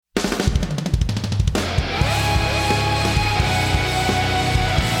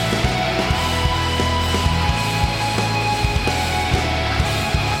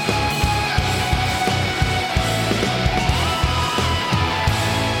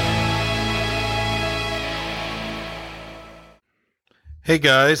Hey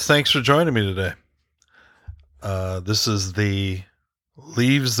guys, thanks for joining me today. This is the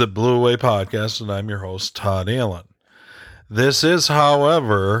Leaves That Blew Away podcast, and I'm your host, Todd Allen. This is,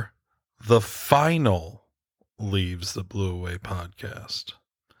 however, the final Leaves That Blew Away podcast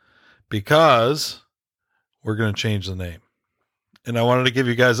because we're going to change the name. And I wanted to give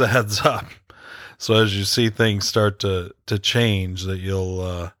you guys a heads up. So as you see things start to change, that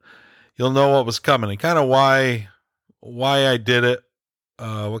you'll know what was coming and kind of why I did it.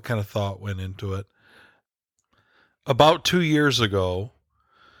 What kind of thought went into it. About 2 years ago,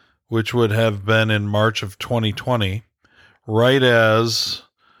 which would have been in March of 2020, right as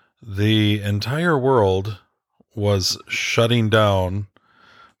the entire world was shutting down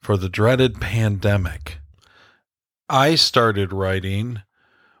for the dreaded pandemic, I started writing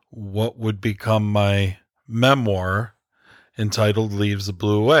what would become my memoir entitled Leaves That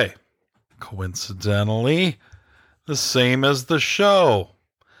Blew Away. Coincidentally, the same as the show.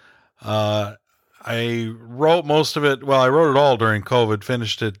 I wrote most of it. Well, I wrote it all during COVID,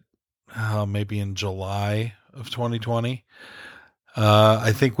 finished it maybe in July of 2020.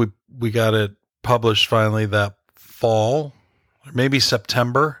 I think we got it published finally that fall, or maybe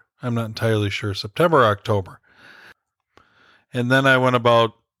September. I'm not entirely sure. September or October. And then I went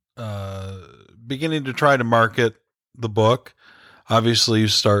about beginning to try to market the book. Obviously, you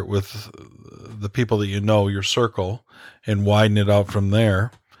start with the people that you know, your circle, and widen it out from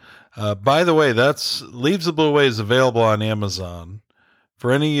there. By the way, that's Leaves That Blew Away is available on Amazon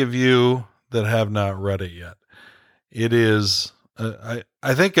for any of you that have not read it yet. It is, I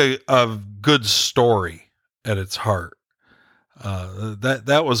think, a good story at its heart.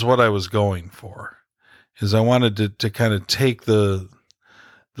 That was what I was going for, is I wanted to kind of take the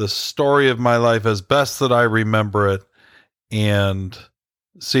story of my life as best that I remember it and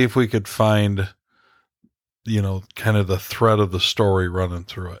see if we could find, kind of the thread of the story running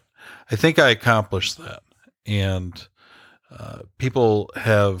through it. I think I accomplished that, and people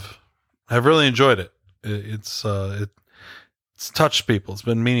have really enjoyed it. It's touched people. It's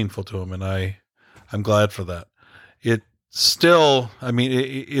been meaningful to them, and I'm glad for that. It still,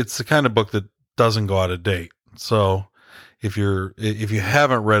 it's the kind of book that doesn't go out of date. So if you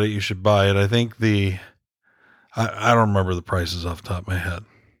haven't read it, you should buy it. I think I don't remember the prices off the top of my head.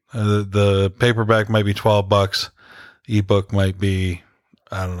 The paperback might be $12. Ebook might be,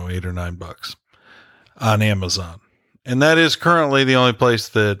 I don't know, $8 or $9 on Amazon. And that is currently the only place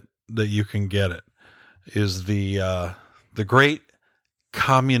that you can get it, is the Great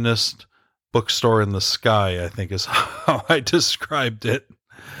Communist Bookstore in the Sky, I think is how I described it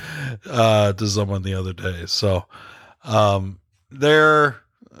to someone the other day. So their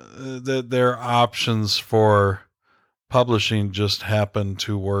options for publishing just happen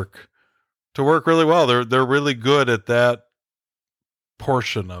to work really well. They're really good at that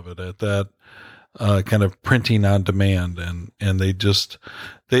portion of it, at that kind of printing on demand, and they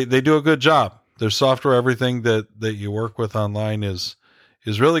do a good job. Their software, everything that you work with online is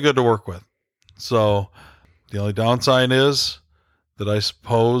really good to work with. So the only downside is that I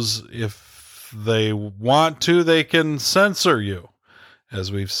suppose if they want to, they can censor you, as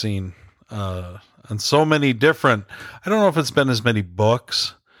we've seen on so many different, I don't know if it's been as many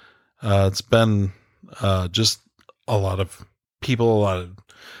books. It's been just a lot of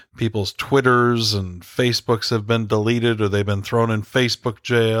people's Twitters and Facebooks have been deleted, or they've been thrown in Facebook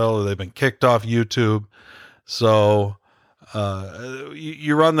jail, or they've been kicked off YouTube. So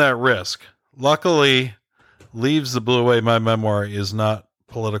you run that risk. Luckily, Leaves That Blew Away, my memoir, is not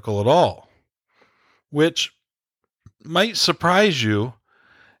political at all, which might surprise you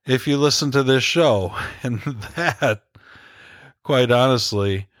if you listen to this show. And that, quite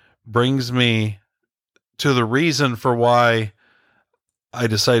honestly, brings me to the reason for why I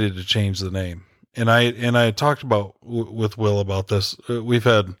decided to change the name. And I talked about with Will about this. We've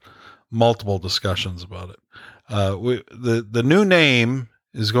had multiple discussions about it. The new name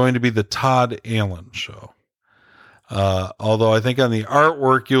is going to be the Todd Allen Show. Although I think on the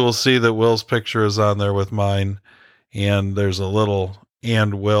artwork you will see that Will's picture is on there with mine, and there's a little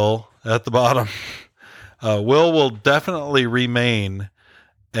 "and Will" at the bottom. Will definitely remain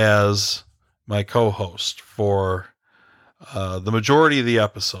as my co-host for the majority of the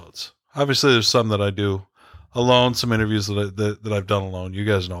episodes. Obviously, there's some that I do alone, some interviews that I've done alone. You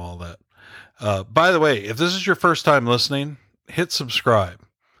guys know all that. By the way, if this is your first time listening, hit subscribe.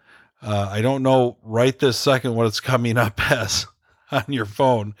 I don't know right this second what it's coming up as on your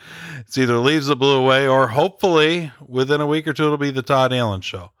phone. It's either Leaves That Blew Away, or hopefully within a week or two, it'll be the Todd Allen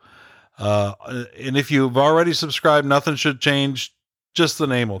Show. And if you've already subscribed, nothing should change. Just the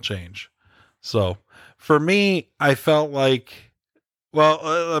name will change. So for me, I felt like Well,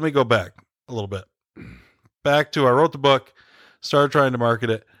 let me go back a little bit. Back to I wrote the book, started trying to market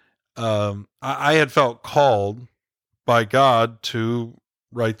it. I had felt called by God to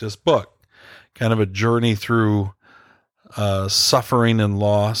write this book, kind of a journey through suffering and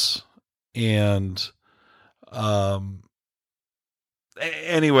loss. And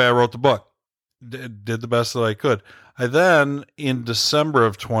anyway, I wrote the book, did the best that I could. I then, in December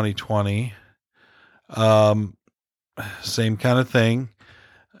of 2020, same kind of thing.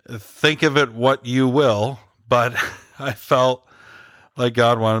 Think of it what you will, but I felt like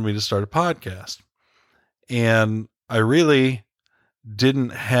God wanted me to start a podcast. And I really didn't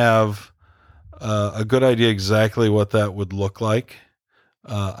have a good idea exactly what that would look like.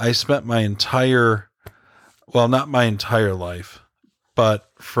 I spent my entire, well, not my entire life, but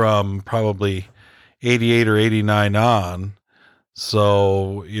from probably 88 or 89 on.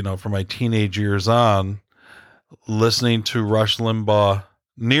 So, from my teenage years on, listening to Rush Limbaugh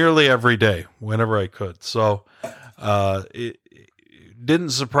nearly every day, whenever I could. So, it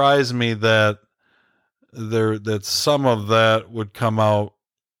didn't surprise me that some of that would come out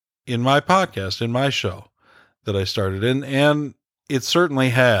in my podcast, in my show that I started in, and it certainly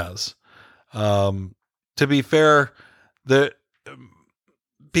has. To be fair, that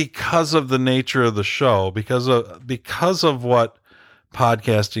because of the nature of the show, because of what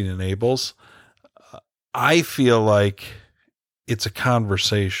podcasting enables, I feel like it's a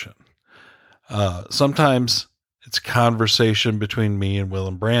conversation. Sometimes it's a conversation between me and Will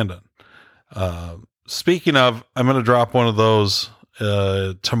and Brandon. Speaking of, I'm going to drop one of those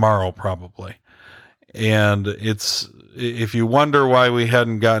tomorrow probably. And if you wonder why we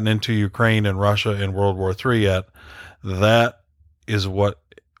hadn't gotten into Ukraine and Russia in World War III yet, that is what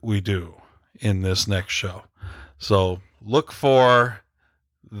we do in this next show. So look for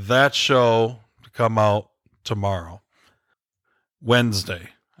that show to come out tomorrow, Wednesday.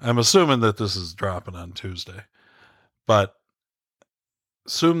 I'm assuming that this is dropping on Tuesday, but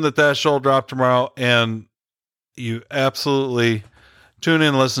assume that show will drop tomorrow, and you absolutely tune in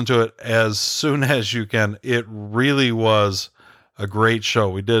and listen to it as soon as you can. It really was a great show.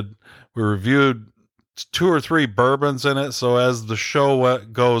 We reviewed 2 or 3 bourbons in it. So as the show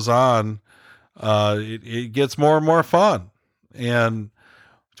goes on, it gets more and more fun. And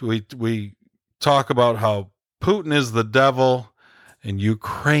we talk about how Putin is the devil and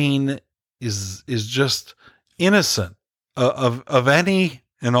Ukraine is just innocent of any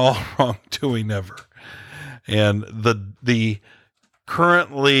and all wrongdoing ever. And the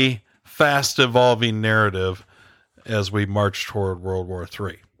currently fast evolving narrative as we march toward World War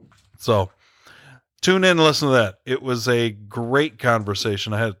III. So tune in and listen to that. It was a great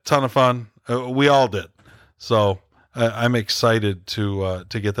conversation. I had a ton of fun. We all did. So I'm excited to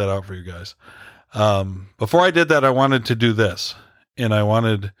get that out for you guys. Before I did that, I wanted to do this, and I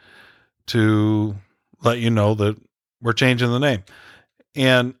wanted to let you know that we're changing the name.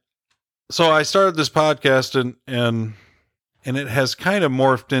 And so I started this podcast, and it has kind of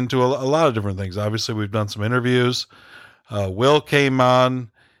morphed into a lot of different things. Obviously, we've done some interviews. Will came on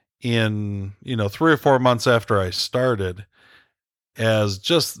in 3 or 4 months after I started as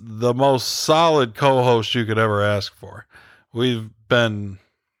just the most solid co-host you could ever ask for. We've been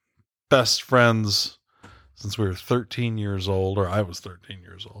best friends since we were 13 years old, or I was 13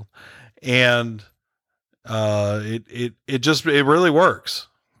 years old. And it really works.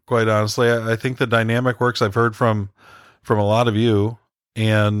 Quite honestly, I think the dynamic works. I've heard from a lot of you,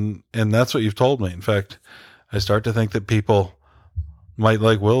 and that's what you've told me. In fact, I start to think that people might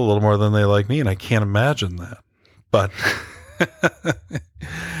like Will a little more than they like me, and I can't imagine that. But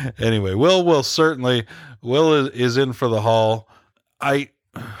anyway, Will is in for the haul. I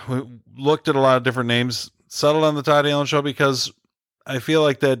looked at a lot of different names, settled on the Todd Allen Show because I feel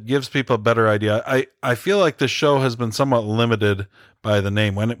like that gives people a better idea. I feel like the show has been somewhat limited by the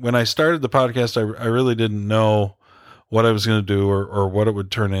name. When I started the podcast, I really didn't know what I was going to do or what it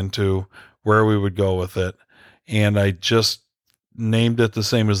would turn into, where we would go with it. And I just named it the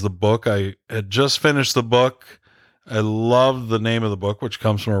same as the book. I had just finished the book. I loved the name of the book, which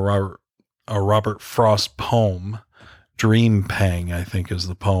comes from a Robert Frost poem. Dream Pang, I think, is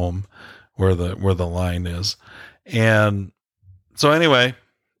the poem where the line is. And so anyway,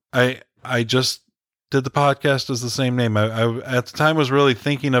 I just did the podcast as the same name. I at the time was really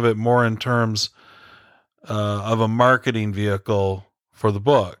thinking of it more in terms of a marketing vehicle for the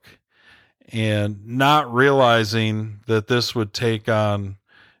book, and not realizing that this would take on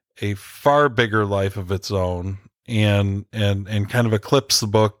a far bigger life of its own and kind of eclipse the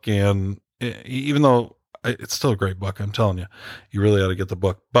book. And even though it's still a great book, I'm telling you, you really ought to get the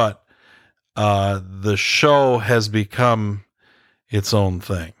book. But the show has become its own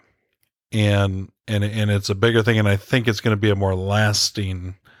thing. And it's a bigger thing, and I think it's going to be a more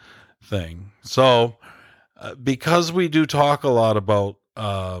lasting thing. So, because we do talk a lot about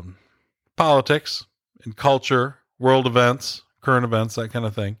politics and culture, world events, current events, that kind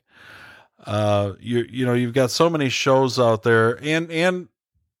of thing. You've got so many shows out there, and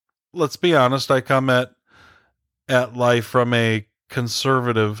let's be honest, I come at life from a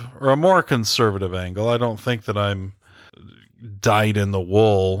conservative or a more conservative angle. I don't think that I'm dyed in the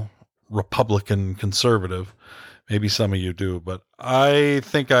wool Republican conservative. Maybe some of you do, but I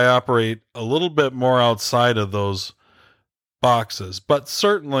think I operate a little bit more outside of those boxes. But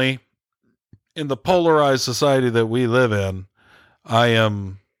certainly in the polarized society that we live in, I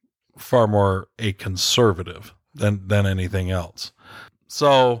am far more a conservative than anything else.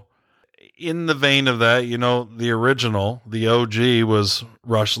 So in the vein of that, the original, the OG was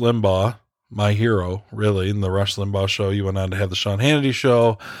Rush Limbaugh, my hero, really. In the Rush Limbaugh show, you went on to have the Sean Hannity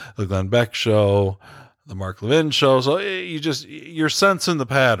show, the Glenn Beck show, the Mark Levin show. So you're sensing the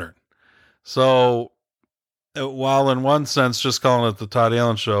pattern. So while in one sense, just calling it the Todd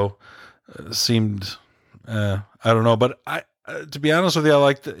Allen show seemed, I don't know, but to be honest with you, I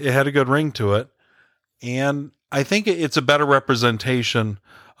liked it. It had a good ring to it. And I think it's a better representation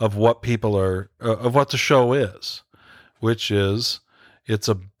of what people are, of what the show is, which is it's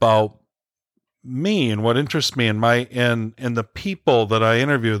about me and what interests me and the people that I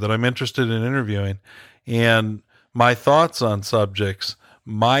interview, that I'm interested in interviewing, and my thoughts on subjects,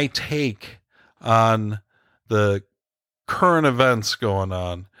 my take on the current events going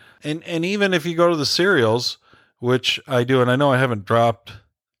on. And even if you go to the serials, which I do, and I know I haven't dropped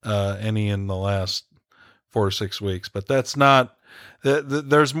any in the last 4 or 6 weeks, but that's not,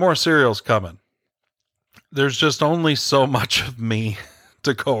 there's more serials coming. There's just only so much of me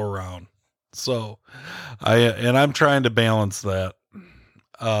to go around. So I'm trying to balance that.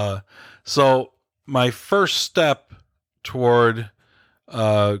 So my first step toward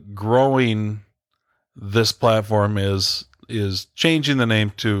growing this platform is changing the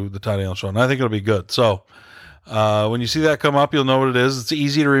name to the Todd Allen Show, and I think it'll be good. So when you see that come up, you'll know what it is. It's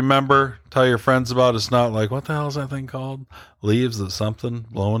easy to remember. Tell your friends about it. It's not like, what the hell is that thing called? Leaves that something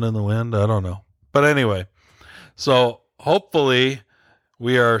blowing in the wind? I don't know. But anyway, so hopefully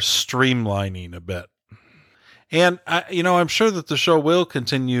we are streamlining a bit. And I'm sure that the show will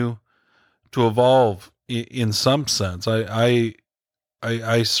continue to evolve in some sense. I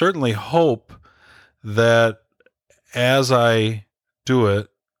certainly hope that as I do it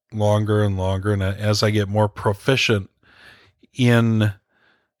longer and longer, and as I get more proficient in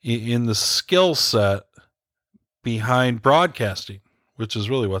the skill set behind broadcasting, which is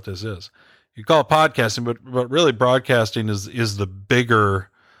really what this is. You call it podcasting, but really broadcasting is the bigger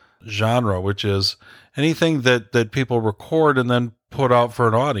genre, which is anything that people record and then put out for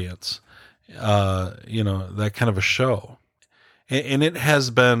an audience. That kind of a show. And it has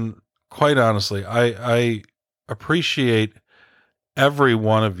been, quite honestly, I appreciate every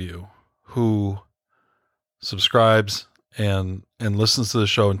one of you who subscribes and listens to the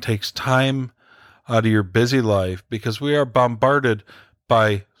show and takes time out of your busy life, because we are bombarded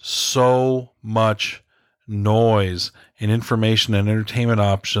by so much noise and information and entertainment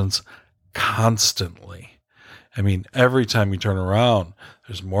options constantly. I mean, every time you turn around,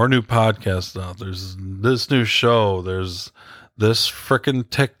 there's more new podcasts out. There's this new show. There's this frickin'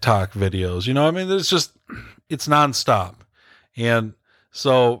 TikTok videos. It's nonstop. And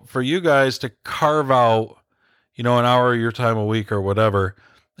so for you guys to carve out, an hour of your time a week or whatever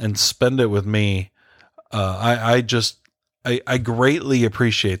and spend it with me, I greatly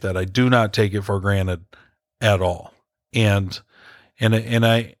appreciate that. I do not take it for granted at all. And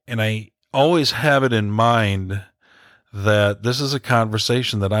I always have it in mind that this is a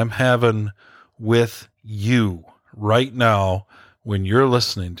conversation that I'm having with you right now when you're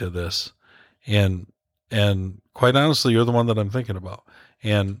listening to this. And quite honestly, you're the one that I'm thinking about.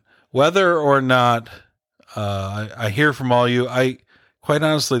 And whether or not I hear from all you, quite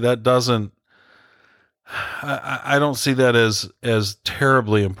honestly, that doesn't, I don't see that as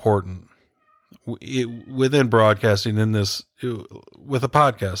terribly important within broadcasting in this, with a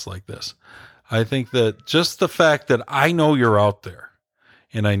podcast like this. I think that just the fact that I know you're out there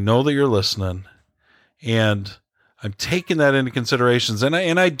and I know that you're listening, and I'm taking that into considerations, and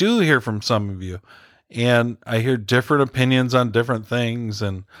I do hear from some of you, and I hear different opinions on different things,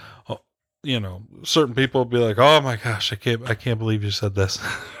 and certain people will be like, "Oh my gosh, I can't believe you said this,"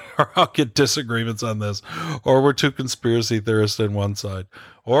 or I'll get disagreements on this, or we're too conspiracy theorists on one side,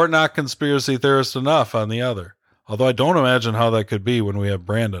 or not conspiracy theorist enough on the other. Although I don't imagine how that could be when we have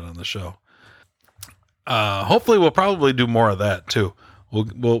Brandon on the show. hopefully we'll probably do more of that too.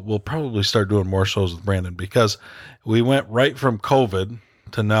 We'll probably start doing more shows with Brandon, because we went right from COVID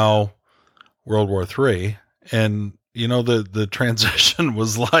to now World War III. And the transition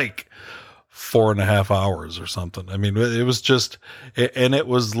was like 4.5 hours or something. I mean, it was just, and it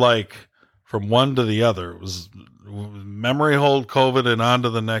was like from one to the other. It was memory hold, COVID, and on to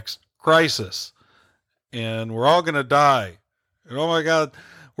the next crisis. And we're all going to die. And oh my God,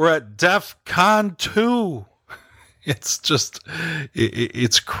 we're at DEF CON 2. It's just,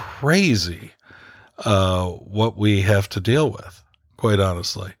 it's crazy what we have to deal with, quite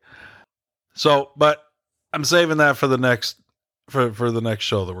honestly. So, but I'm saving that for the next, for the next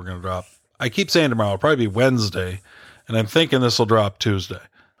show that we're going to drop. I keep saying tomorrow, it'll probably be Wednesday, and I'm thinking this will drop Tuesday.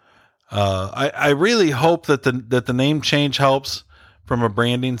 I really hope that the name change helps from a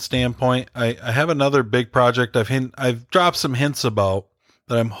branding standpoint. I have another big project I've dropped some hints about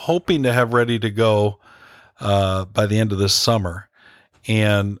that I'm hoping to have ready to go by the end of this summer.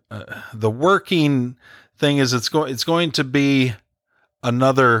 And the working thing is it's going to be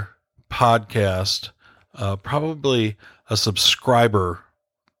another podcast, probably a subscriber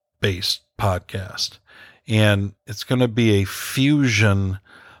based podcast. And it's going to be a fusion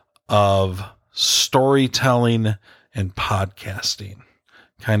of storytelling and podcasting,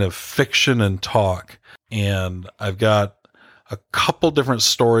 kind of fiction and talk. And I've got a couple different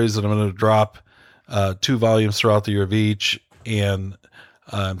stories that I'm going to drop 2 volumes throughout the year of each. And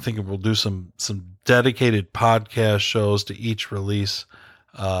I'm thinking we'll do some dedicated podcast shows to each release.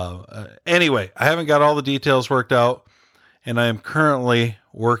 Anyway, I haven't got all the details worked out, and I am currently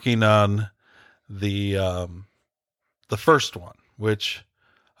working on the first one, which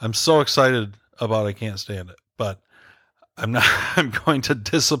I'm so excited about. I can't stand it, but I'm going to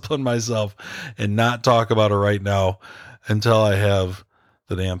discipline myself and not talk about it right now until I have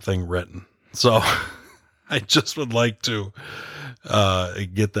the damn thing written. So I just would like to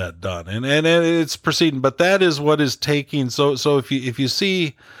get that done, and it's proceeding, but that is what is taking. So if you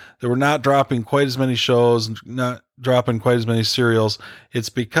see that we're not dropping quite as many shows, not dropping quite as many serials, it's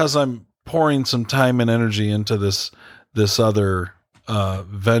because I'm pouring some time and energy into this other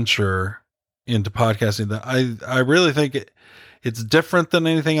venture into podcasting that I really think it's different than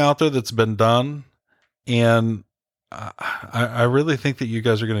anything out there that's been done. And I really think that you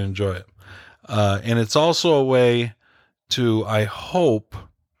guys are going to enjoy it. And it's also a way to, I hope,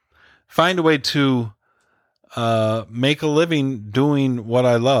 find a way to make a living doing what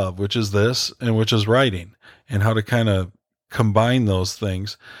I love, which is this and which is writing, and how to kind of combine those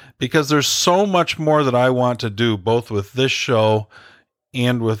things, because there's so much more that I want to do, both with this show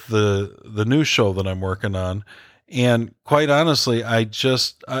and with the new show that I'm working on. And quite honestly,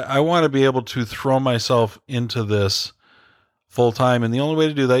 I want to be able to throw myself into this full time. And the only way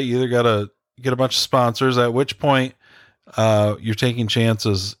to do that, you either got to get a bunch of sponsors, at which point you're taking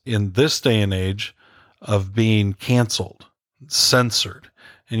chances in this day and age of being canceled, censored.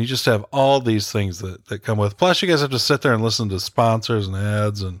 And you just have all these things that come with. Plus, you guys have to sit there and listen to sponsors and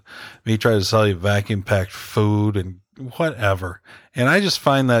ads, and me try to sell you vacuum packed food and whatever. And I just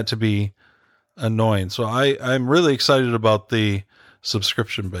find that to be annoying. So I'm really excited about the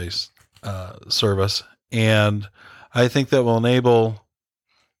subscription based service. And I think that will enable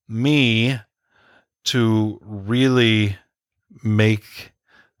me to really make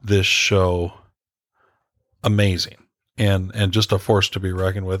this show amazing and just a force to be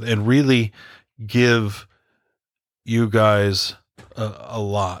reckoned with, and really give you guys a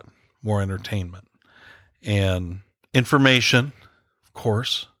lot more entertainment and information, of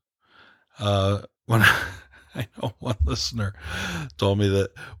course. When I know one listener told me that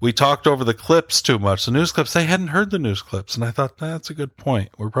we talked over the clips too much, the news clips, they hadn't heard the news clips. And I thought, that's a good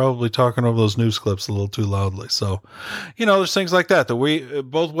point. We're probably talking over those news clips a little too loudly. So, there's things like that we,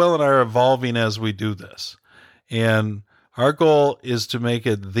 both Will and I, are evolving as we do this. And our goal is to make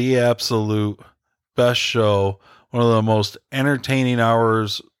it the absolute best show, one of the most entertaining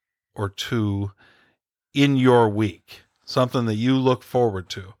hours or two in your week, something that you look forward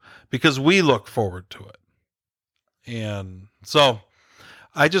to, because we look forward to it. And so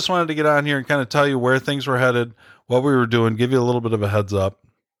I just wanted to get on here and kind of tell you where things were headed, what we were doing, give you a little bit of a heads up.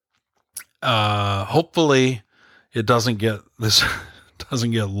 Hopefully it doesn't get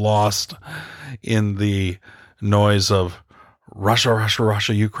lost in the noise of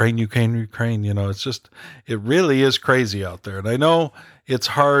Russia, Ukraine. It really is crazy out there. And I know it's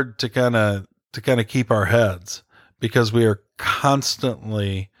hard to kind of keep our heads, because we are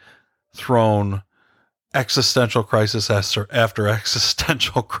constantly thrown existential crisis after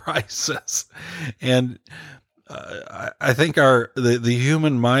existential crisis. And I think the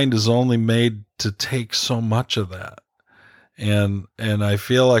human mind is only made to take so much of that. And I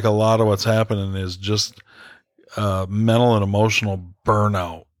feel like a lot of what's happening is just mental and emotional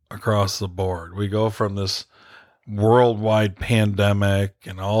burnout across the board. We go from this worldwide pandemic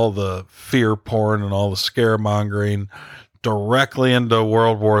and all the fear porn and all the scaremongering directly into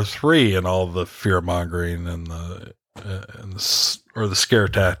World War III and all the fear mongering and the scare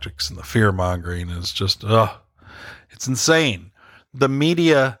tactics and the fear mongering is just, it's insane. The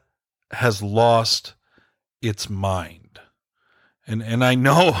media has lost its mind. And I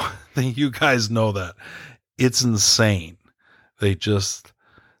know that you guys know that. It's insane. They just,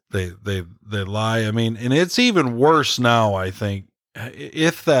 they lie. I mean, and it's even worse now, I think,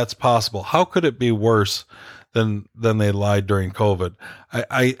 if that's possible. How could it be worse than they lied during COVID?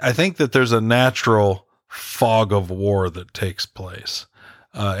 I think that there's a natural fog of war that takes place.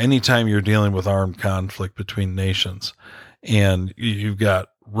 Anytime you're dealing with armed conflict between nations, and you've got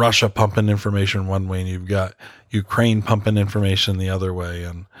Russia pumping information one way and you've got Ukraine pumping information the other way.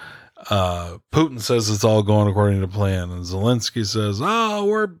 And Putin says it's all going according to plan. And Zelensky says,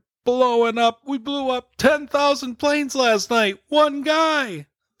 we're blowing up. We blew up 10,000 planes last night. One guy,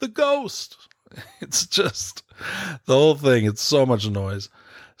 the ghost. It's just the whole thing. It's so much noise.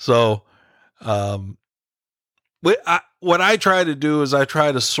 So, what I try to do is I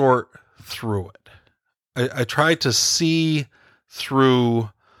try to sort through it. I try to see through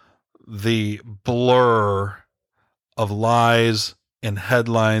the blur of lies and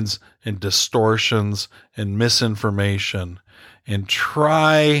headlines and distortions and misinformation and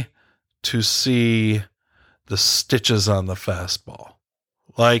try to see the stitches on the fastball,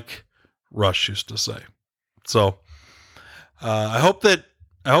 like Rush used to say. So I hope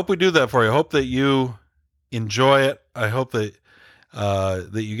we do that for you. I hope that you enjoy it. I hope that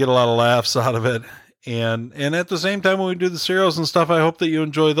you get a lot of laughs out of it. And at the same time, when we do the serials and stuff, I hope that you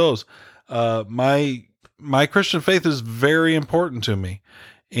enjoy those. My Christian faith is very important to me,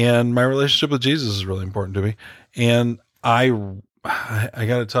 and my relationship with Jesus is really important to me. And I got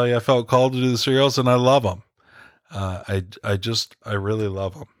to tell you, I felt called to do the serials, and I love them. I really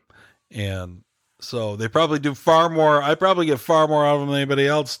love them. And so they probably do far more. I probably get far more out of them than anybody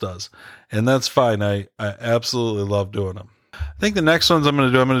else does. And that's fine. I absolutely love doing them. I think the next ones I'm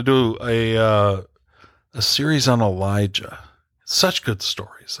going to do a series on Elijah. Such good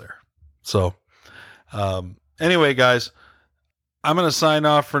stories there. So, anyway, guys, I'm going to sign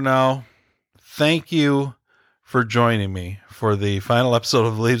off for now. Thank you for joining me for the final episode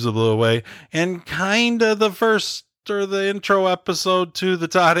of Leaves the Blue Away and kind of the first or the intro episode to the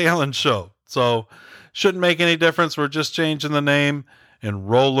Todd Allen Show. So, shouldn't make any difference. We're just changing the name and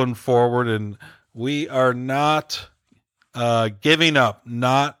rolling forward, and we are not giving up,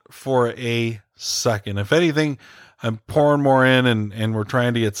 not for a second. If anything, I'm pouring more in, and we're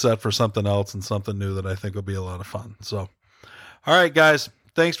trying to get set for something else and something new that I think will be a lot of fun. So, all right, guys,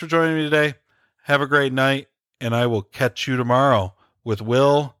 thanks for joining me today. Have a great night, and I will catch you tomorrow with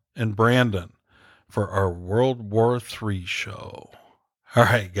Will and Brandon for our World War III show. All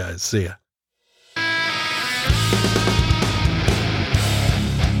right, guys, see ya.